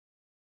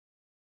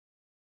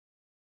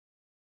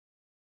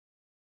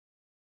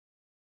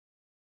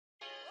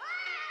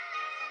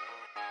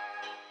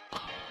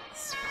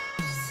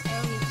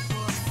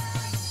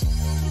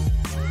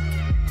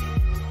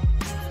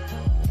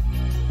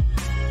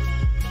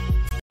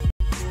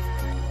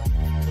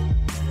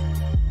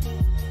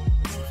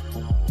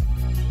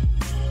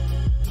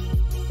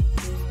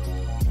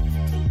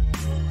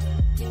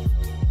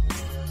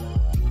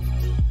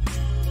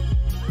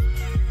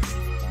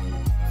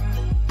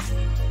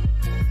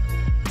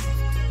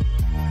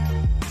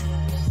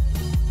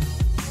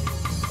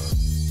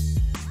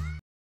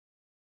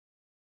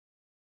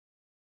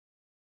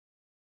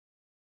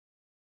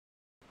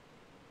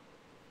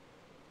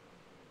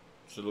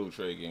Salute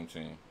Trade Game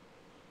Team.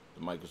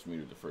 The mic was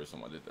muted the first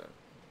time I did that.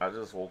 I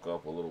just woke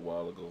up a little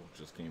while ago.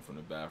 Just came from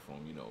the bathroom,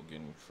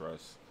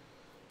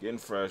 getting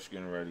fresh,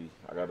 getting ready.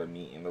 I got a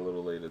meeting a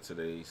little later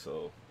today,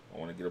 so I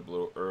want to get up a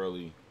little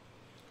early.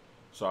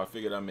 So I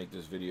figured I'd make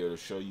this video to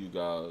show you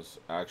guys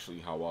actually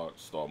how I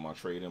start my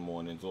trading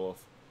mornings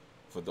off.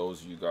 For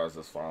those of you guys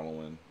that's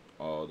following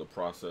the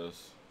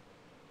process,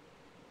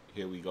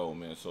 here we go,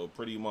 man. So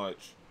pretty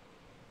much,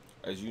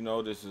 as you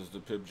know, this is the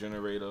pip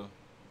generator.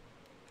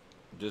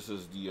 This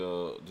is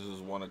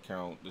one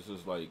account. This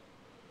is like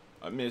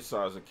a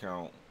mid-size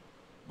account,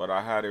 but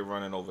I had it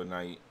running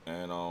overnight,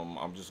 and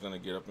I'm just gonna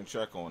get up and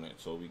check on it.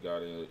 So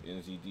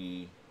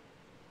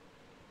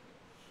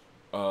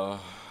uh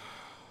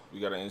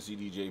we got an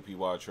NZD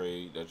JPY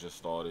trade that just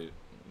started.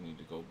 We need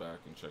to go back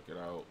and check it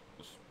out.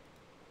 Let's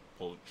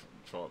pull the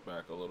chart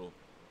back a little.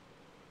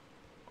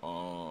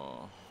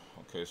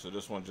 Okay, so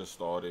this one just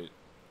started.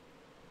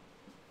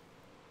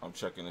 I'm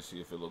checking to see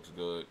if it looks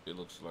good. It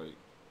looks like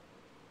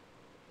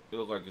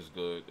it's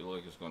good. It looks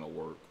like it's gonna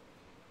work.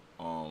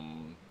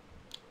 Um,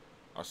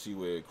 I see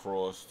where it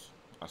crossed.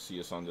 I see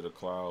it's under the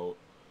cloud.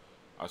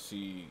 I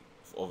see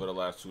over the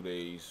last 2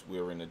 days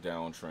we're in a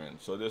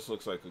downtrend. So this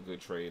looks like a good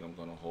trade. I'm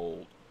gonna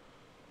hold.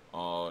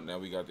 Now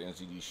we got the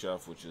NZD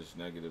Chef, which is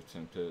negative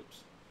 10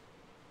 pips.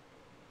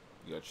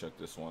 You gotta check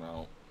this one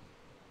out.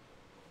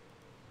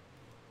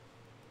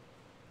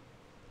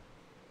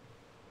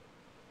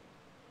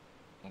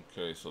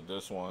 Okay, so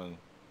this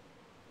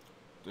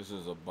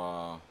is a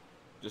buy.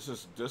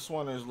 This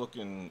one is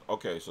looking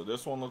okay. So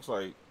this one looks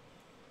like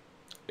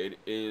it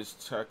is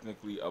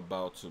technically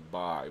about to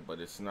buy, but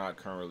it's not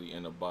currently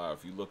in a buy.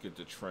 If you look at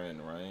the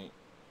trend, right?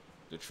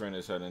 The trend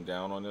is heading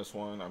down on this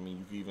one. I mean,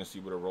 you can even see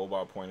where the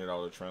robot pointed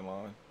out a trend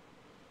line.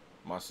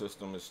 My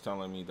system is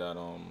telling me that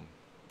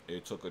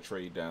it took a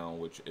trade down,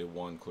 which it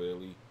won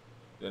clearly.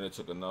 Then it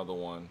took another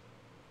one,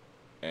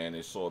 and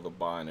it saw the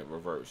buy and it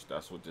reversed.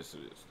 That's what this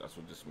is. That's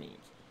what this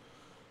means.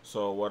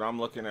 So what I'm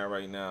looking at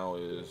right now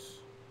is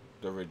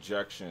the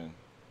rejection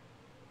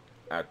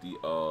at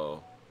the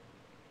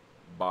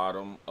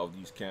bottom of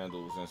these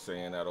candles and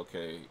saying that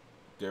okay,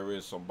 there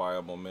is some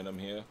buyer momentum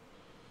here.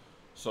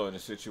 So in a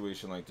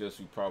situation like this,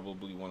 we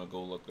probably want to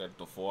go look at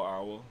the 4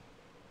 hour,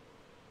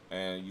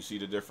 and you see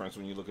the difference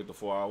when you look at the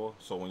 4 hour.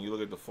 So when you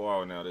look at the 4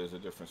 hour now, there's a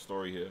different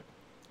story here.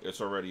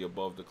 It's already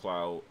above the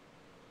cloud,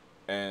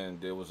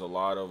 and there was a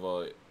lot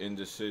of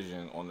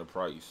indecision on the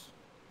price.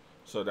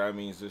 So that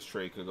means this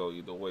trade could go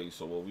either way.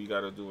 So what we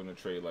got to do in a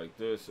trade like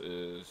this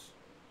is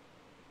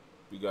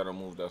we got to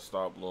move that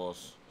stop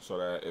loss so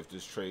that if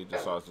this trade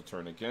decides to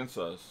turn against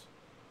us,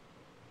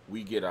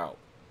 we get out.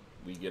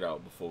 We get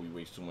out before we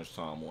waste too much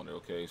time on it,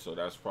 okay? So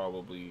that's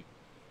probably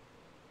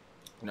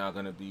not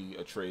going to be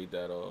a trade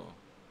that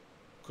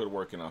could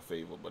work in our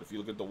favor. But if you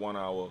look at the 1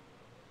 hour,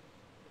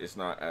 it's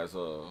not as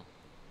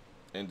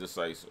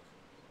indecisive.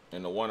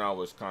 And the 1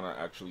 hour is kind of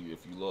actually,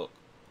 if you look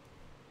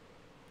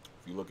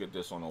at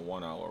this on a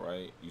 1 hour,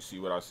 right? You see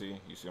what I see?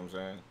 You see what I'm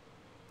saying?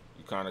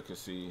 You kind of could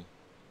see.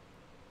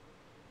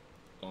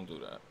 Don't do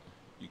that.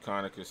 You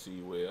kind of could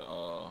see where.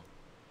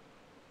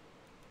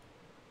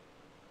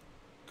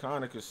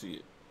 Kind of could see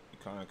it. You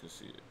kind of could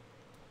see it.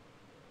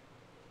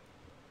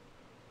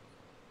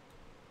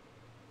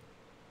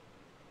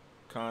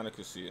 Kind of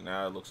could see it.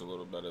 Now it looks a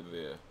little better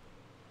there.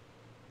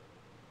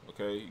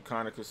 Okay, you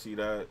kind of could see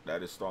that.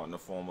 That is starting to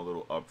form a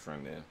little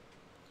uptrend there.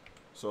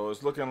 So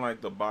it's looking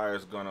like the buy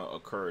is gonna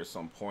occur at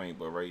some point,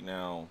 but right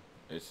now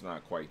it's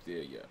not quite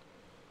there yet.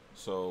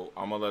 So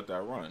I'm gonna let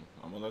that run.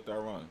 I'm gonna let that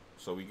run.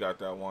 So we got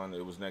that one.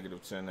 It was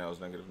negative 10. Now it's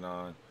negative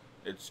 9.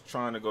 It's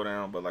trying to go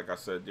down, but like I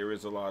said, there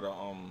is a lot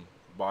of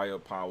buyer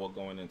power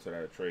going into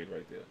that trade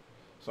right there.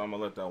 So I'm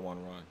gonna let that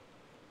one run.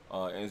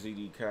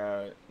 NZD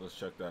CAD. Let's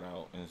check that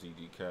out.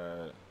 NZD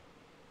CAD.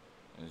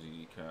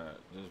 NZD CAD.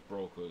 This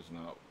broker is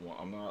not. Well,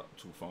 I'm not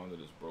too fond of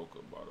this broker,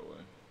 by the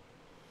way.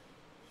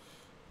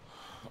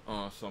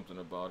 Something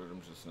about it,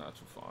 I'm just not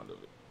too fond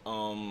of it.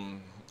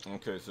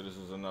 Okay, so this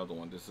is another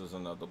one. This is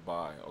another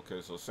buy.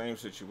 Okay, so same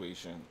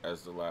situation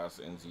as the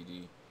last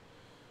NZD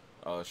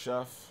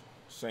Chef.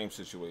 Same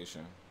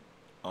situation.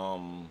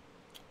 Um,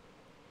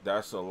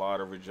 that's a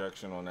lot of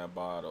rejection on that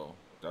buy though.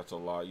 That's a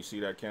lot. You see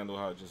that candle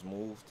how it just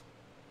moved?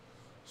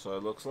 So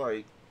it looks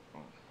like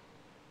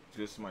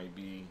this might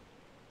be.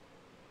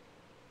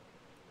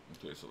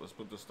 Okay, so let's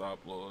put the stop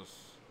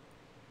loss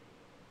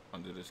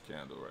under this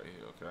candle right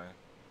here. Okay.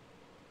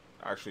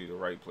 Actually, the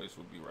right place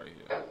would be right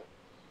here.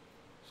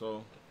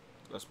 So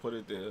let's put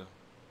it there.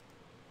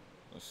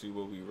 Let's see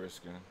what we're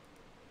risking.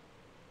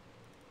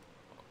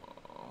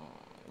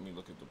 Let me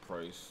look at the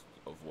price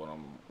of what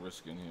I'm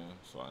risking here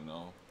so I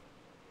know.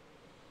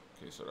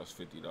 Okay, so that's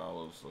 $50.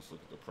 Let's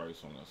look at the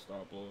price on that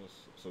stop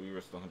loss. So we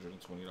risked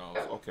 $120.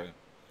 Okay,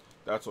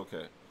 that's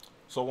okay.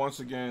 So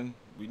once again,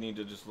 we need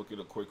to just look at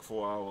a quick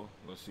 4 hour.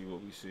 Let's see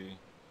what we see.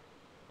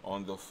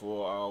 On the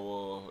 4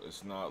 hour,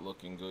 it's not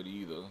looking good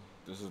either.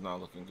 This is not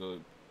looking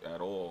good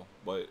at all.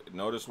 But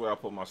notice where I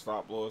put my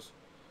stop loss.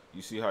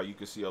 You see how you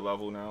can see a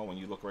level now when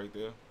you look right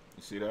there?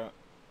 You see that?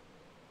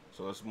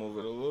 So let's move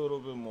it a little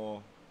bit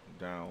more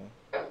down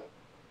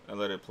and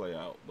let it play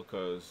out,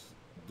 because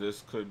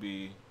this could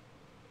be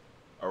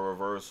a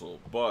reversal,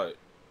 but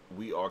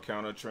we are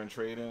counter trend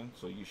trading,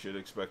 so you should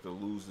expect to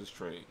lose this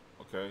trade.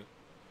 Okay,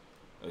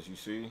 as you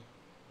see,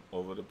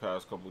 over the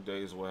past couple of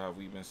days, what have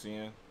we been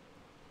seeing?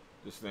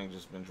 This thing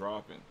just been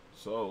dropping,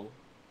 so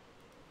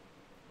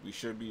we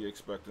should be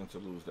expecting to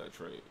lose that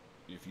trade.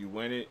 If you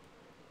win it,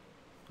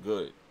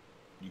 good,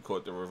 you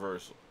caught the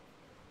reversal.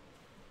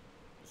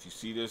 If you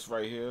see this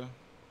right here,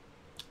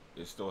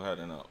 it's still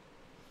heading up.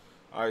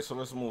 All right, so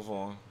let's move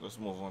on. Let's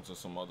move on to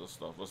some other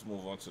stuff. Let's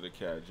move on to the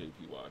CAD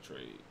JPY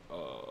trade.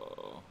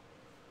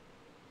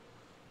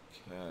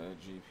 CAD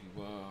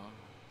JPY.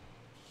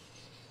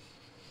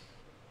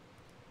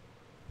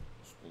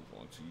 Let's move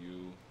on to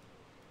you.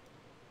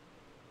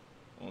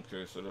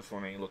 Okay, so this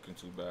one ain't looking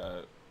too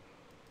bad.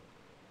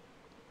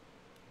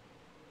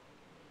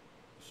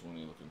 This one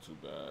ain't looking too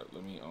bad.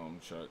 Let me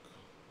check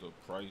the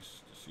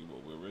price to see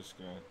what we're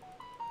risking.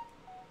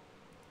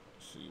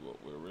 See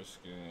what we're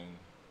risking.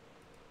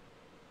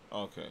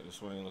 Okay,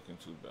 this one ain't looking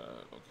too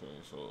bad.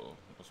 Okay, so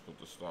let's put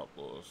the stop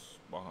loss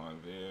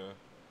behind there.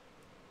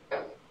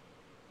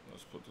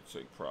 Let's put the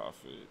take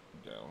profit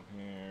down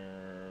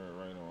here,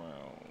 right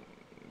around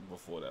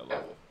before that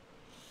level.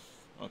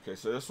 Okay,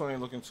 so this one ain't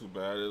looking too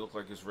bad. It looks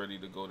like it's ready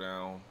to go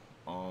down.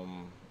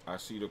 I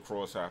see the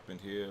cross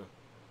happened here.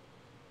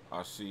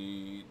 I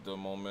see the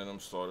momentum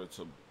started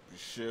to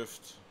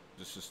shift.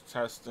 This is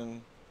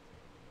testing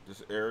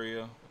this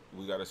area.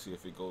 We got to see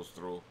if it goes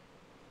through.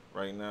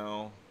 Right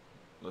now,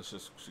 let's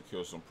just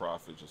secure some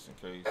profit just in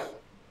case.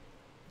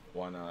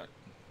 Why not?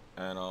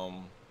 And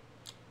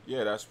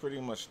yeah, that's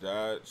pretty much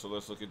that. So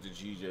let's look at the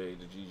GJ.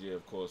 The GJ,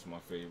 of course, my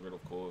favorite,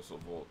 of course, of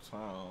all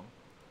time.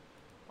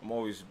 I'm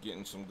always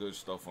getting some good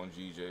stuff on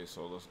GJ,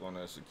 so let's go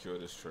and secure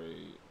this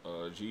trade.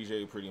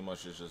 GJ pretty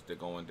much is just they're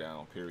going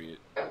down, period.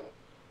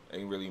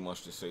 Ain't really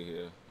much to say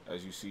here.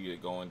 As you see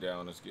it going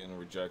down, it's getting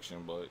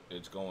rejection, but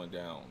it's going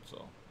down.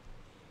 So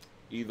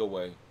either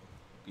way,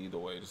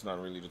 it's not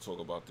really to talk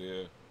about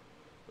there.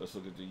 Let's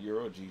look at the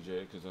Euro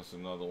GJ, because that's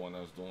another one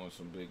that's doing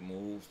some big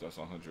moves. That's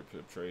a 100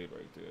 pip trade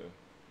right there.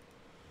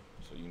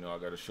 So you know I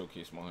got to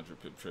showcase my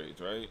 100 pip trades,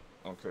 right?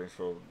 Okay,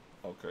 so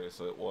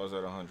it was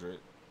at 100.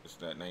 It's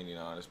that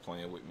 99. It's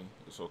playing with me.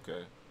 It's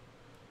okay.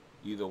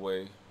 Either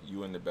way,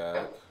 you in the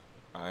bag.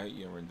 Alright,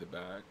 you're in the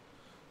bag.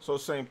 So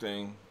same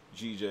thing.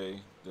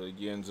 GJ, the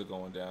yens are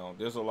going down.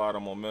 There's a lot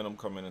of momentum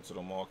coming into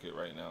the market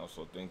right now,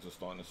 so things are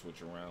starting to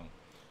switch around.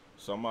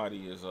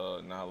 Somebody is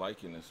not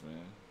liking this,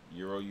 man.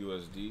 Euro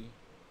USD.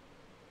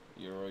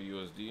 Euro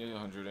USD,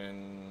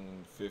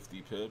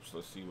 150 pips.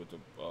 Let's see what the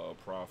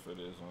profit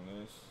is on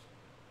this.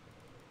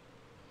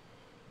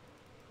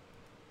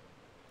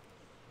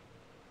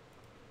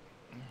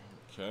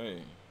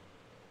 Okay.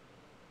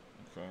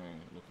 Okay,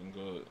 looking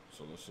good.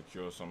 So let's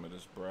secure some of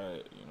this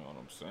bread. You know what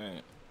I'm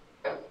saying?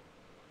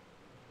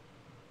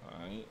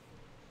 Alright.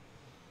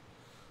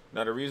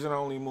 Now the reason I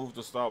only moved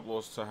the stop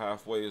loss to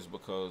halfway is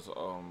because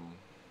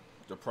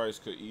the price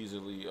could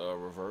easily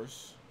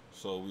reverse.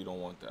 So we don't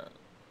want that.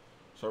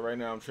 So right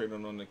now I'm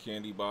trading on the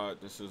Candy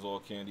Bot. This is all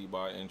Candy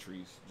Bot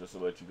entries, just to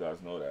let you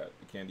guys know that.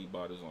 The Candy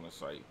Bot is on the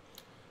site.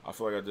 I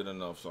feel like I did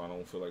enough, so I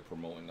don't feel like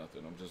promoting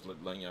nothing. I'm just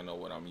letting y'all know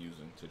what I'm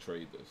using to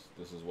trade this.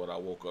 This is what I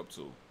woke up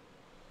to.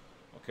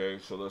 Okay,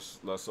 so let's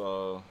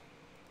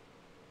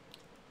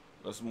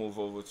move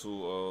over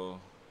to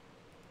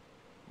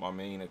my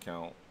main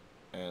account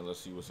and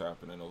let's see what's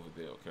happening over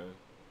there. Okay,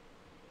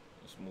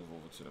 let's move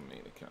over to the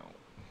main account.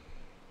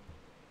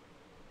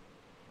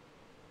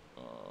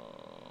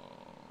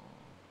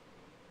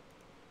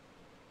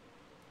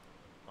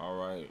 All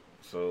right,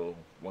 so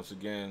once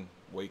again,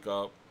 wake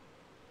up.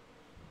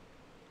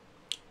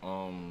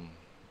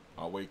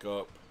 I wake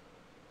up.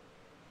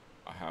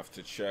 I have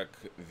to check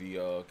the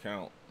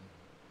account.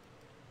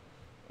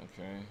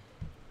 Okay.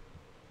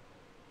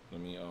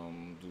 Let me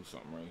do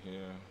something right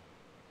here.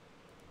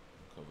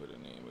 Cover the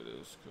name of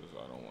this because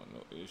I don't want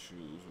no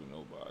issues with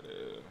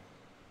nobody.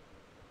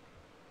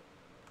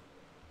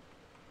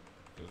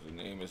 Because the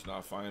name is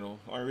not final.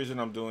 The only reason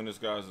I'm doing this,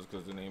 guys, is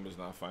because the name is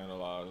not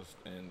finalized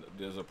and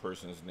there's a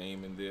person's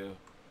name in there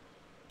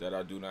that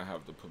I do not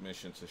have the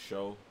permission to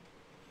show.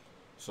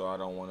 So I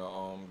don't want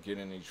to get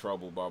in any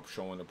trouble by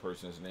showing the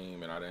person's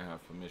name and I didn't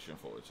have permission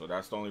for it. So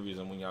that's the only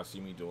reason when y'all see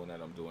me doing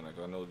that, I'm doing that.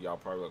 Cause I know y'all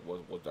probably like,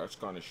 well, that's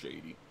kind of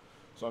shady.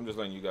 So I'm just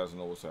letting you guys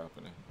know what's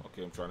happening.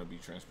 Okay, I'm trying to be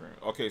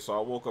transparent. Okay, so I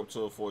woke up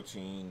to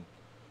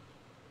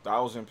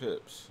 14,000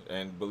 pips.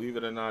 And believe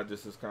it or not,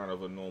 this is kind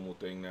of a normal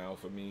thing now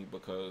for me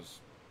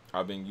because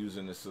I've been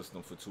using this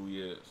system for 2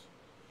 years.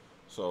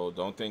 So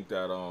don't think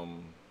that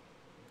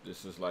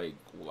this is like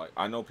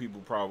I know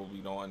people probably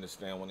don't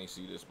understand when they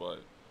see this,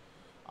 but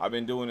I've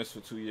been doing this for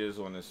 2 years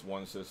on this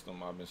one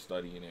system. I've been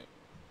studying it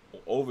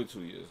over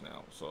 2 years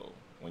now. So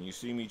when you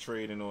see me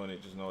trading on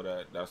it, just know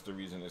that that's the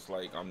reason. It's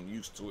like I'm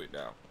used to it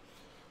now.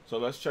 So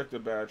let's check the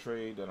bad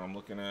trade that I'm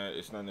looking at.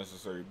 It's not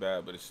necessarily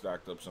bad, but it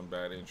stacked up some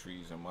bad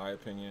entries in my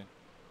opinion.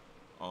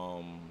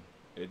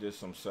 It did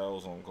some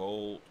sells on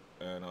gold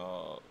and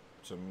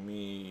To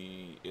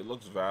me, it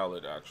looks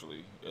valid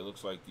actually. It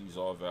looks like these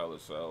are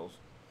valid sells.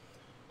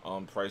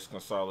 Price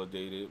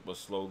consolidated, but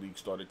slowly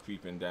started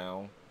creeping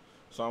down.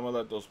 So I'm gonna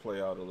let those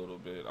play out a little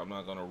bit. I'm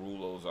not gonna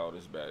rule those out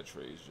as bad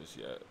trades just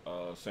yet.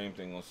 Same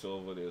thing on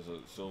silver. There's a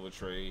silver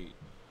trade.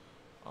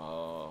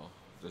 Uh,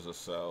 there's a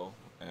sell,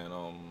 and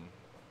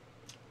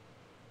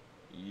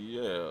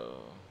yeah,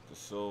 the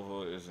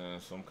silver is in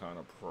some kind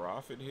of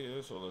profit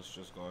here. So let's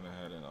just go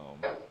ahead and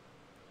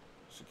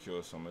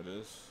secure some of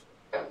this.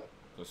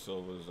 The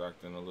silver is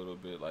acting a little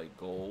bit like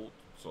gold,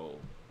 so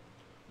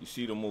you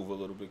see the move a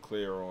little bit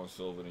clearer on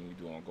silver than you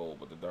do on gold,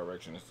 but the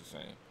direction is the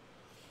same.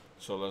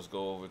 So let's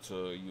go over to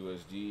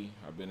USD.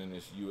 I've been in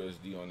this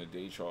USD on the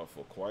day chart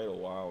for quite a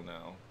while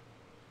now.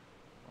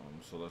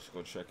 So let's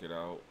go check it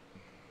out.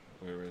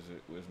 Where is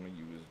it? Where's my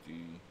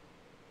USD?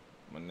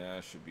 My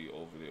NAS should be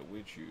over there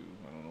with you.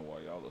 I don't know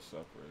why y'all are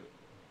separate.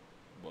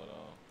 But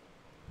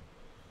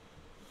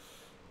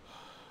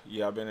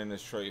yeah, I've been in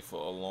this trade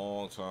for a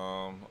long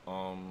time.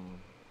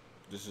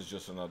 This is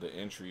just another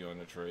entry on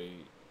the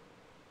trade.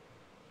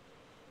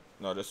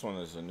 No, this one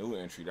is a new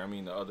entry. That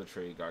means the other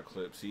trade got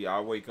clipped. See, I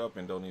wake up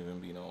and don't even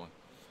be knowing.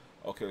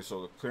 Okay,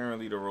 so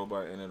apparently the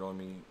robot ended on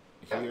me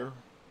here.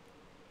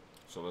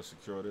 So let's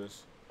secure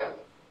this.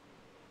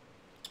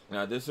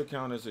 Now this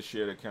account is a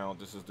shared account.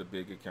 This is the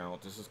big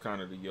account. This is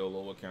kind of the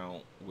YOLO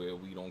account where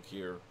we don't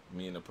care.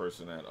 Me and the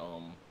person that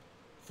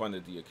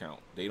funded the account,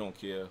 they don't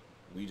care.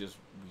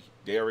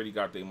 They already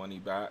got their money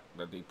back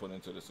that they put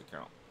into this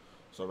account.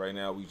 So right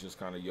now we just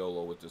kind of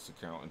YOLO with this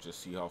account and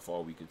just see how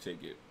far we could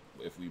take it.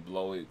 If we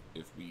blow it,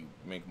 if we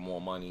make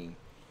more money.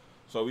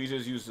 So we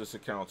just use this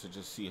account to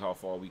just see how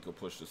far we could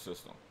push the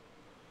system.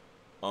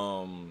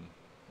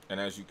 And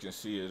as you can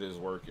see, it is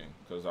working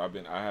because I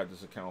had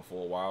this account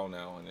for a while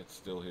now and it's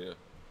still here.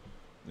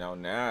 Now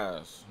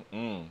NAS,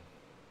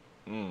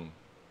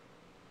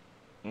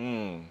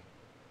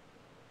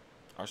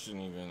 I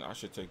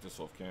should take this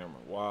off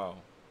camera. Wow.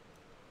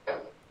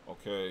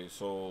 Okay,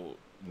 so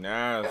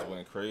NAS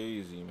went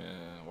crazy,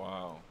 man.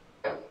 Wow.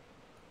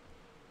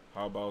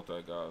 How about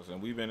that, guys?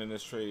 And we've been in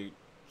this trade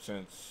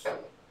since,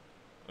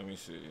 let me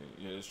see.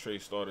 Yeah, this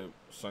trade started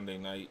Sunday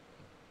night.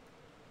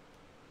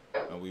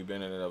 And we've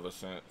been in it ever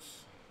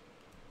since.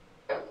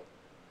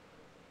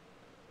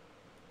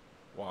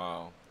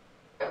 Wow.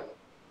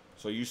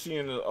 So you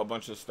seeing a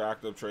bunch of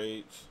stacked up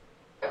trades.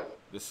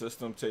 The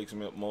system takes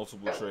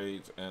multiple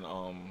trades and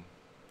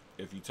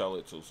if you tell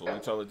it to. So we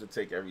tell it to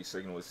take every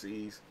signal it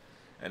sees.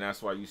 And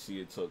that's why you see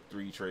it took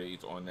 3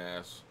 trades on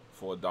NAS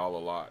for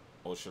 $1 lot.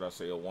 Or should I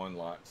say a 1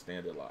 lot,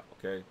 standard lot,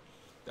 okay?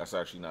 That's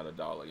actually not $1.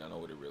 Y'all know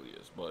what it really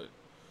is. But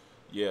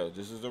yeah,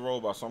 this is the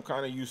robot. So I'm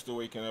kind of used to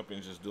waking up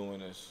and just doing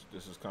this.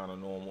 This is kind of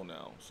normal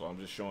now. So I'm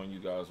just showing you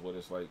guys what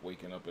it's like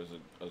waking up as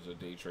a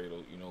day trader,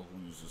 you know,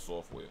 who uses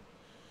software.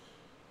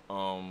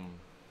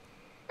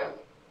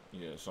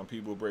 Yeah, some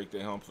people break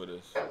their hump for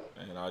this.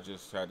 And I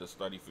just had to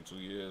study for 2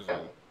 years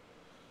and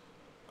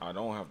I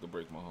don't have to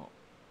break my hump.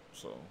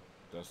 So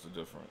that's the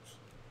difference.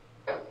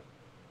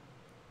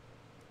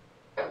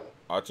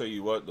 I'll tell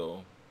you what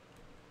though,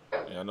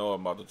 and I know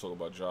I'm about to talk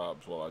about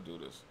jobs while I do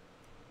this.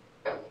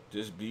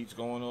 This beat's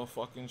going to a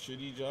fucking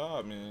shitty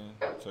job, man.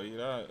 I'll tell you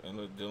that. And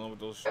dealing with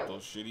those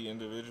shitty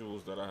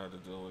individuals that I had to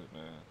deal with,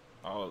 man.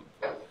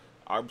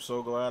 I'm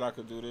so glad I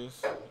could do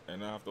this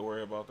and not have to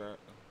worry about that.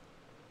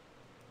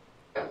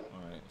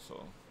 Alright,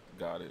 so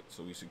got it.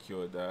 So we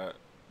secured that.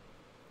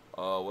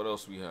 What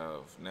else we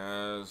have?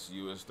 NAS,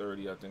 US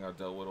 30, I think I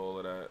dealt with all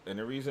of that. And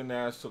the reason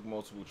NAS took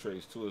multiple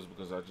trades too is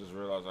because I just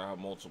realized I have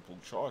multiple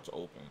charts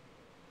open.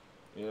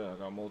 Yeah, I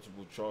got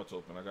multiple charts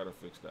open. I gotta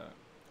fix that.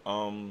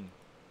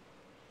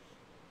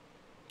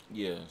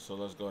 Yeah, so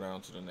let's go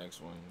down to the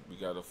next one. We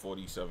got a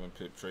 47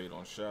 pip trade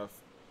on Chef.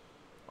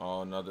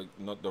 The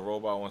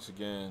robot once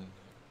again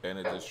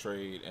ended this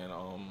trade and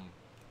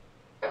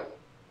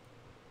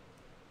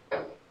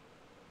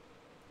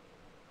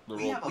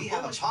we have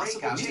a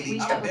possible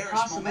change to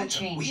bearish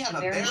momentum. We have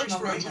a bearish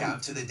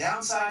breakout to the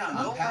downside on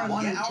the pound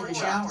 1 hour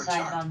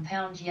chart. On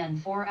pound yen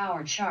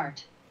 4-hour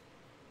chart.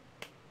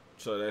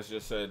 So that's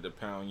just said the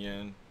pound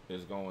yen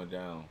is going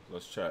down.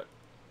 Let's check.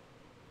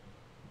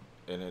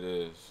 And it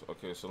is.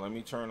 Okay, so let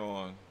me start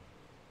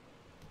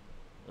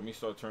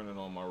turning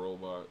on my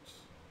robots.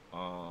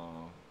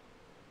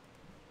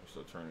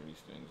 Start turning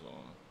these things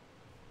on.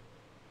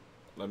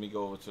 Let me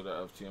go over to the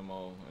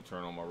FTMO and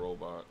turn on my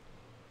robot.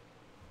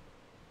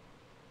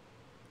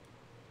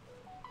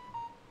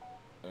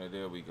 And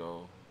there we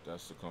go.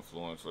 That's the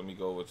confluence. Let me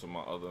go over to my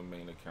other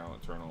main account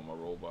and turn on my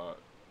robot.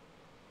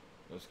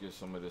 Let's get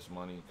some of this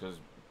money because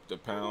the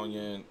pound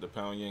yen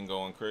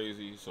going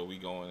crazy. So we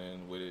going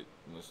in with it.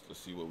 Let's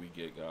see what we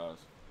get, guys.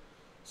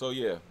 So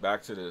yeah,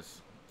 back to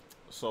this.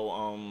 So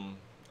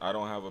I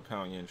don't have a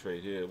pound yen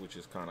trade here, which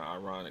is kind of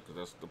ironic because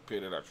that's the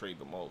pair that I trade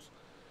the most.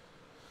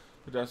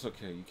 But that's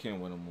okay. You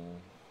can't win them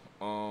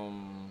all.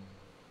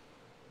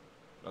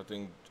 I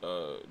think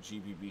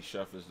GBP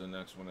Chef is the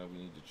next one that we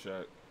need to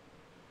check.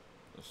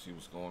 Let's see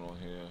what's going on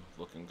here.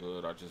 Looking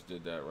good. I just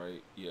did that,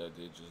 right? Yeah, I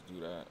did just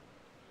do that.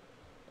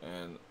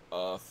 And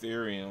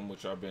Ethereum,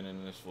 which I've been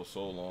in this for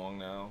so long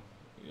now.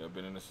 Yeah, I've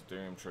been in this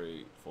Ethereum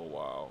trade for a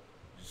while.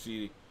 You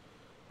see,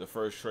 the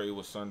first trade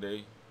was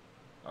Sunday.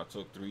 I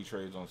took 3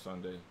 trades on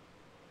Sunday.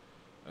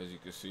 As you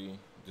can see,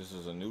 this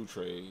is a new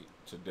trade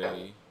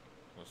today.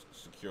 Let's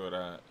secure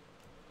that.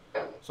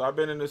 So I've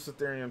been in this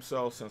Ethereum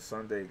cell since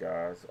Sunday,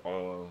 guys.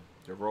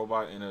 The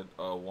robot entered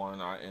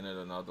one, I entered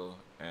another,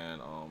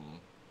 and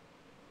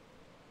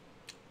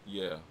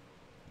yeah,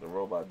 the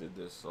robot did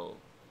this. So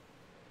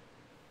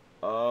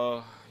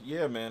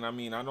yeah, man. I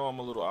mean, I know I'm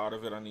a little out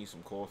of it. I need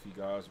some coffee,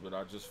 guys, but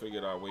I just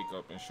figured I'd wake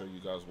up and show you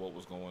guys what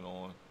was going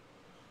on.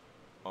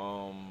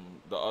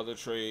 The other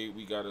trade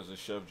we got is a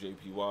Chef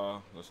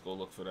JPY. Let's go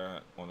look for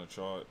that on the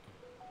chart.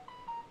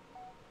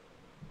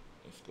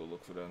 Let's go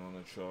look for that on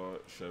the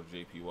chart. Chef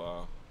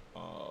JPY.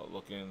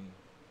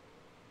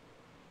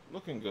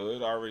 Looking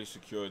good. I already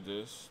secured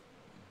this.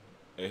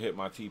 It hit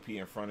my TP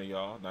in front of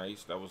y'all.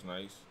 Nice. That was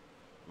nice.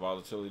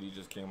 Volatility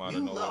just came out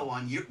of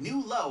nowhere.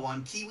 New low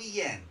on Kiwi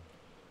Yen.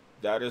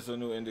 That is a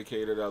new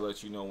indicator that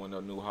lets you know when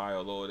a new high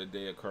or low of the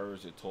day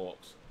occurs. It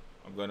talks.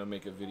 I'm gonna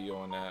make a video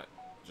on that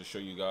to show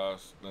you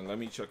guys. Then let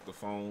me check the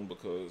phone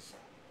because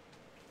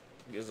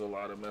there's a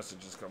lot of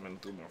messages coming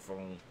through my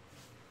phone,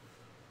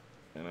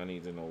 and I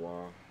need to know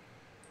why.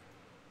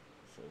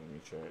 So let me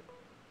check.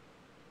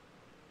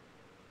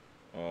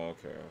 Oh,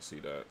 okay, I see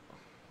that.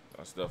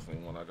 That's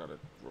definitely one I gotta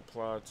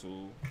reply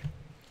to.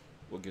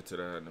 We'll get to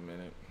that in a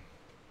minute.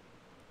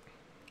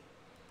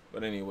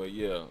 But anyway,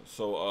 yeah.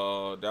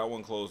 So that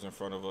one closed in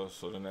front of us.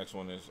 So the next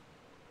one is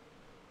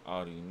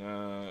Audi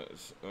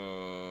Nats. Audi,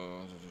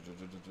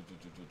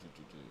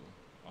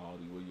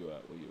 where you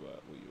at? Where you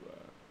at? Where you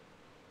at?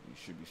 You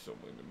should be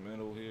somewhere in the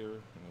middle here, in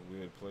a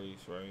weird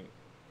place, right?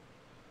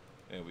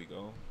 There we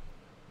go.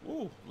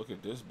 Woo! Look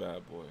at this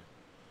bad boy.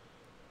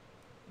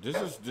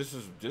 This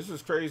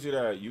is crazy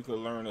that you could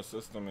learn a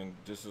system and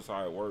this is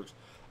how it works.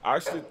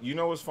 You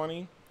know what's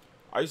funny?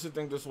 I used to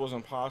think this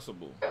wasn't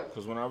possible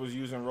because when I was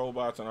using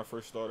robots and I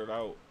first started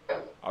out,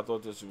 I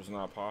thought this was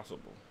not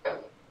possible. You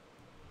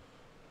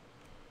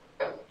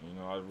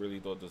know, I really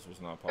thought this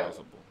was not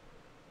possible.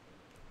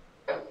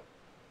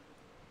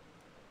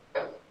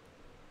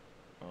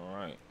 All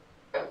right.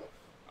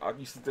 I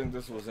used to think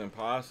this was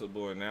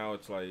impossible, and now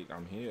it's like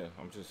I'm here.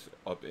 I'm just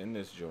up in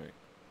this joint.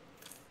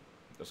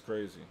 That's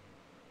crazy.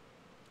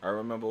 I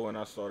remember when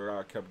I started out,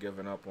 I kept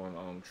giving up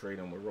on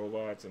trading with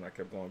robots, and I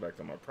kept going back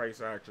to my price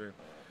action.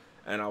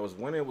 And I was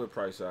winning with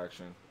price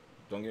action.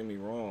 Don't get me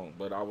wrong,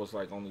 but I was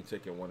like only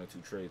taking 1 or 2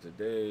 trades a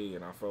day,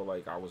 and I felt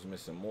like I was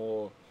missing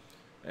more.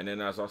 And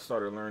then as I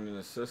started learning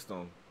the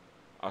system,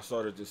 I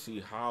started to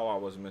see how I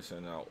was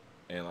missing out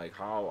and like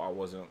how I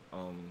wasn't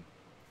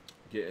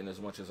getting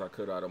as much as I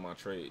could out of my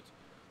trades.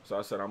 So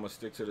I said I'm gonna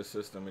stick to the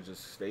system and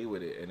just stay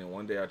with it. And then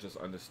one day I just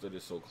understood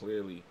it so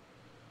clearly,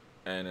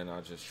 and then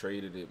I just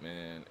traded it,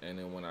 man. And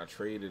then when I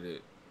traded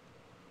it,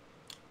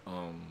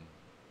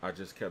 I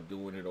just kept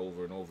doing it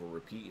over and over,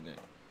 repeating it.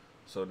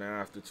 So now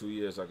after 2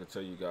 years, I can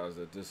tell you guys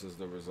that this is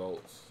the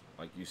results.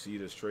 Like you see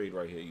this trade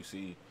right here. You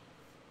see,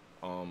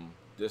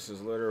 this is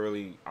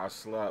literally, I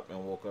slept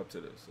and woke up to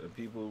this. And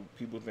people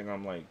think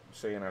I'm like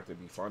saying that to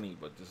be funny,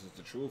 but this is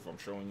the truth. I'm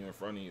showing you in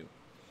front of you.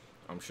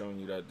 I'm showing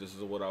you that this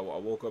is what I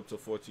woke up to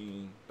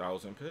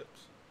 14,000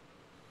 pips.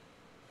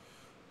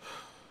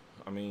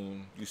 I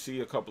mean, you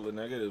see a couple of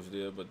negatives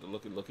there, but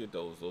look at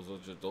those.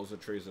 Those are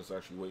trades that's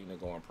actually waiting to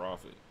go on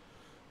profit.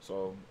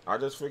 So I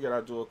just figured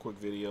I'd do a quick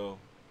video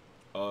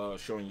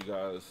showing you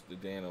guys the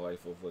day in the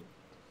life of a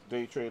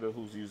day trader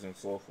who's using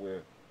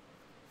software.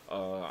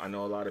 I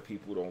know a lot of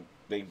people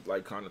they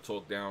like kind of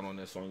talk down on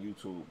this on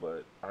YouTube,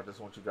 but I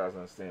just want you guys to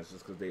understand it's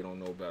just because they don't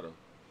know better.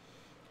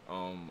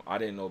 I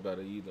didn't know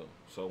better either.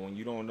 So when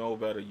you don't know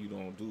better, you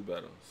don't do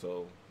better.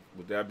 So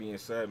with that being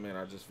said, man,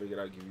 I just figured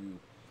I'd give you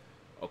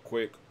a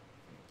quick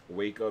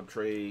wake up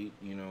trade.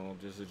 You know,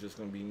 this is just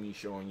gonna be me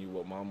showing you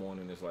what my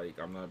morning is like.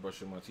 I'm not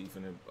brushing my teeth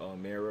in the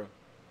mirror,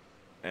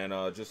 and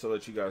just to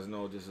let you guys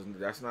know,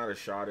 that's not a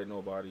shot at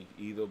nobody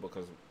either,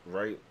 because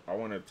I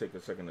want to take a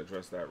second to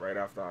address that. Right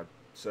after I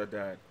said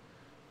that,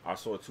 I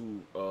saw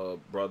 2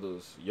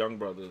 young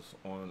brothers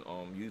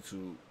on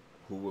YouTube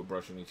who were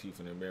brushing their teeth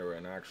in the mirror,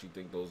 and I actually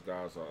think those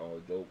guys are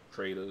dope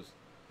traders.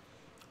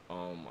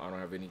 I don't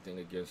have anything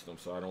against them,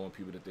 so I don't want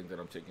people to think that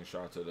I'm taking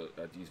shots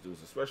at these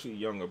dudes, especially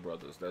younger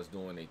brothers that's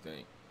doing their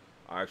thing.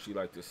 I actually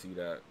like to see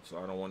that, so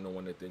I don't want no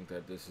one to think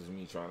that this is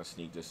me trying to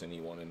sneak this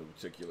anyone in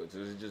particular. This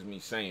is just me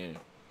saying,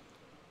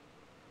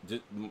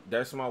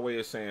 that's my way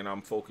of saying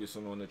I'm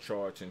focusing on the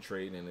charts and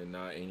trading and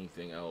not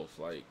anything else.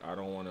 Like, I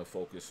don't want to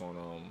focus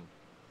on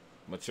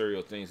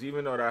material things,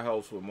 even though that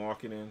helps with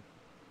marketing.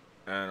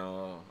 And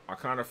I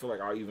kind of feel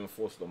like I even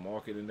forced the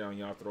marketing down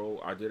y'all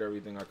throat. I did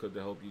everything I could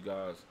to help you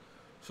guys.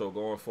 So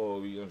going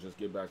forward, we're going to just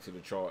get back to the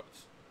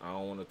charts. I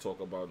don't want to talk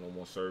about no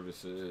more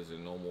services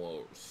and no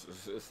more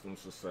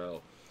systems to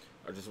sell.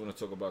 I just want to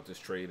talk about this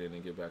trading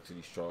and get back to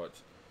these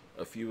charts.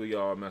 A few of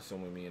y'all are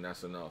messing with me, and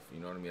that's enough.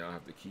 You know what I mean? I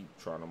have to keep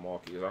trying to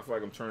market. I feel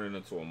like I'm turning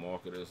into a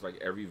marketer. It's like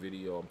every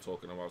video I'm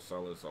talking about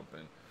selling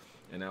something.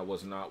 And that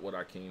was not what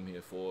I came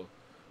here for.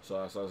 So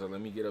I was like,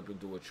 let me get up and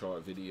do a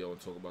chart video and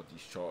talk about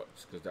these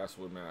charts, because that's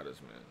what matters,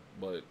 man.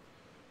 But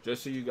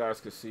just so you guys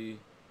can see,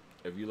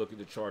 if you look at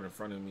the chart in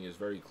front of me, it's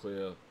very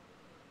clear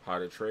how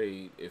to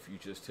trade if you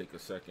just take a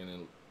second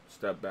and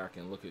step back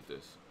and look at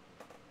this.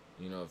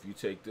 You know, if you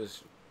take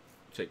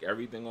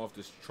everything off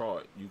this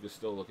chart, you can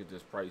still look at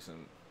this price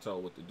and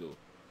tell what to do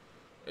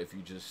if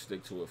you just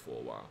stick to it for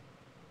a while.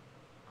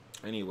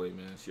 Anyway,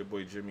 man, it's your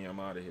boy Jimmy. I'm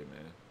out of here,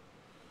 man.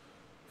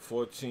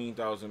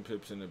 14,000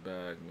 pips in the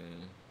bag,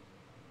 man.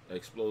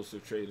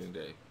 Explosive trading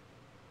day,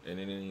 and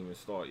it didn't even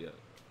start yet.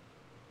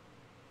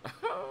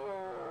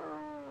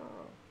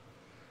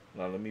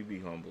 Now let me be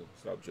humble.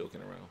 Stop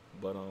joking around.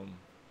 But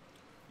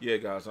yeah,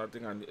 guys, I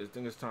think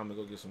it's time to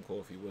go get some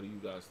coffee. What do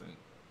you guys think?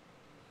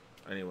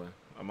 Anyway,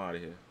 I'm out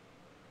of here.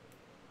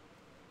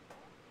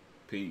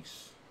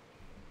 Peace.